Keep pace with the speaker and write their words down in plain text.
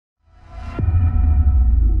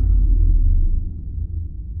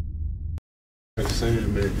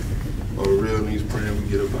man. All the real niggas praying we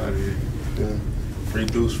get up out of here. Yeah. Free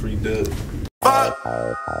Deuce, free Dub.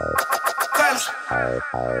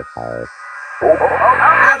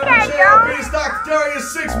 Dr.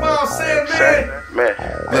 Darius, 6 Mile Sandman.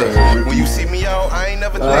 When you see me out, I ain't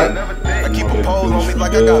never think. I keep a pose on me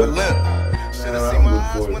like I got a limp. Should've seen my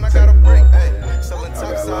eyes when I got a break. Selling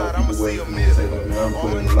top side, I'ma see a million. I'm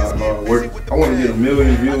putting a lot of hard work. I want to get 1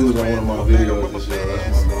 million views on one of my videos this year.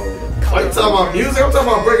 That's my goal. Are you talking about music? I'm talking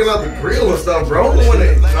about breaking out the grill and stuff, bro. I'm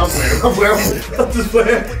playing. I'm just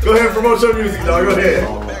playing. Go ahead and promote your music, dog. Go ahead.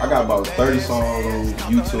 I got about 30 songs on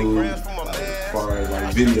YouTube. As far as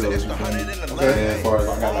like videos, you feel me? Okay. And as far as I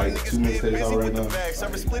got like 2 mixtapes out right now.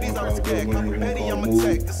 One called Good Money, one called Move.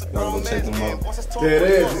 Y'all go check them out. There it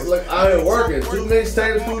is. Look, I ain't working. 2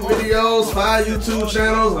 mixtapes, 2 videos, 5 YouTube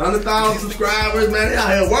channels, 100,000 subscribers, man. They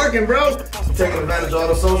out here working, bro. Taking advantage of all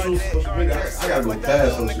the social media. I gotta go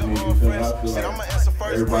past social media, you feel me? I feel like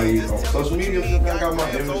everybody on social media, I got my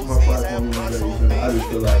image, my platform, and everything, you feel me? I just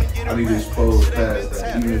feel like I need to expose past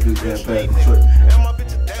that, even if it's past the trick.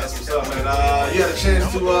 That's what's up, man. You had a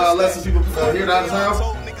chance to let some people hear out of town?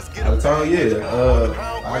 Out of town, yeah.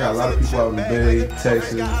 I got a lot of people out in the Bay,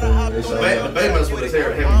 Texas. The Bay must with his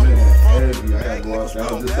hair heavy, man. Heavy. I gotta go out there. I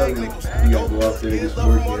was just telling you, you gotta go out there, just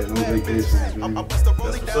work there, no vacations.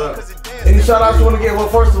 That's what's up. Any shout outs you want to get? Well,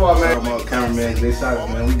 first of all, man. Talking about cameraman, Jayshotit,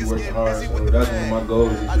 man, we be working hard. So that's one of my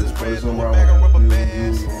goals, is just play somewhere I want to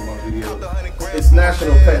views on my videos. It's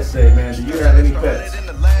National Pets Day, man. Do you have any pets?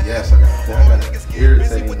 Yes, I got an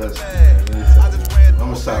irritating husky, man. I'm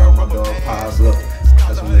gonna shout out my dog, Pablo.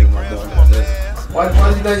 That's what name my dog. Why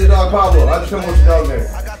did you name your dog Pablo? I just come with your dog name.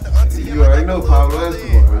 You already know Pablo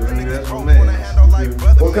Escobar. That's my man.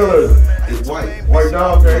 What color is it? It's white. White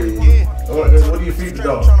dog, okay. What do you feed the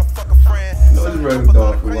dog? No, it's a regular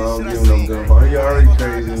dog food. I don't give him no gun bar. He already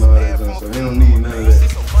crazy and all that stuff, so he don't need none of that.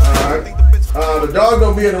 Alright. The dog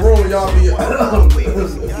don't be in the room when y'all be...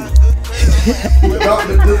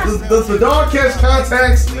 Does the dog catch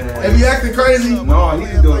contacts and be acting crazy? No, he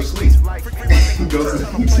just go to sleep. He goes to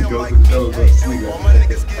sleep.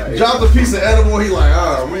 Dropped a piece of edible, he like,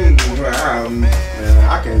 man,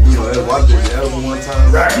 I can't do no edible. I did the edible one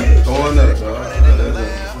time. Right. Going up, so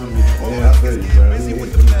yeah, I feel you, bro.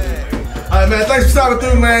 Alright, man, thanks for stopping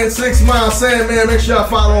through, man. 6 Mile Sandman. Make sure y'all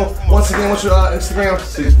follow. Once again, what's your Instagram?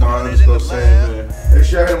 6Mile_Sandman. Make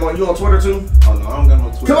sure y'all hit him on. You on Twitter too? Oh no, I don't got no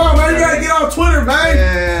Twitter. Come on, man, you gotta get on Twitter, man.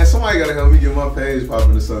 Yeah, somebody gotta help me get my page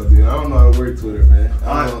popping or something. I don't know how to work Twitter, man.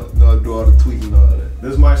 I don't know how to do all the tweeting and all that.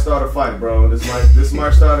 This might start a fight, bro. This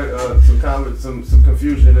might start some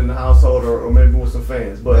confusion in the household, or maybe with some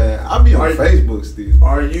fans. But man, I'll be on Facebook still.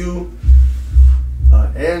 Are you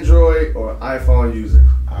an Android or iPhone user?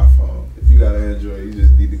 iPhone. If you got an Android, you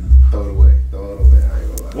just need to throw it away. I ain't gonna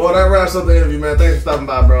lie. Well, that wraps up the interview, man. Thanks for stopping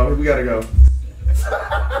by, bro. We gotta go.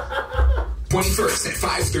 21st at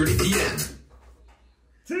 5:30 p.m.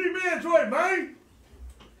 Team Android, man.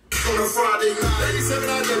 On a Friday night, 97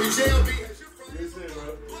 Wjlb.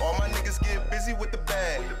 All my niggas get busy with the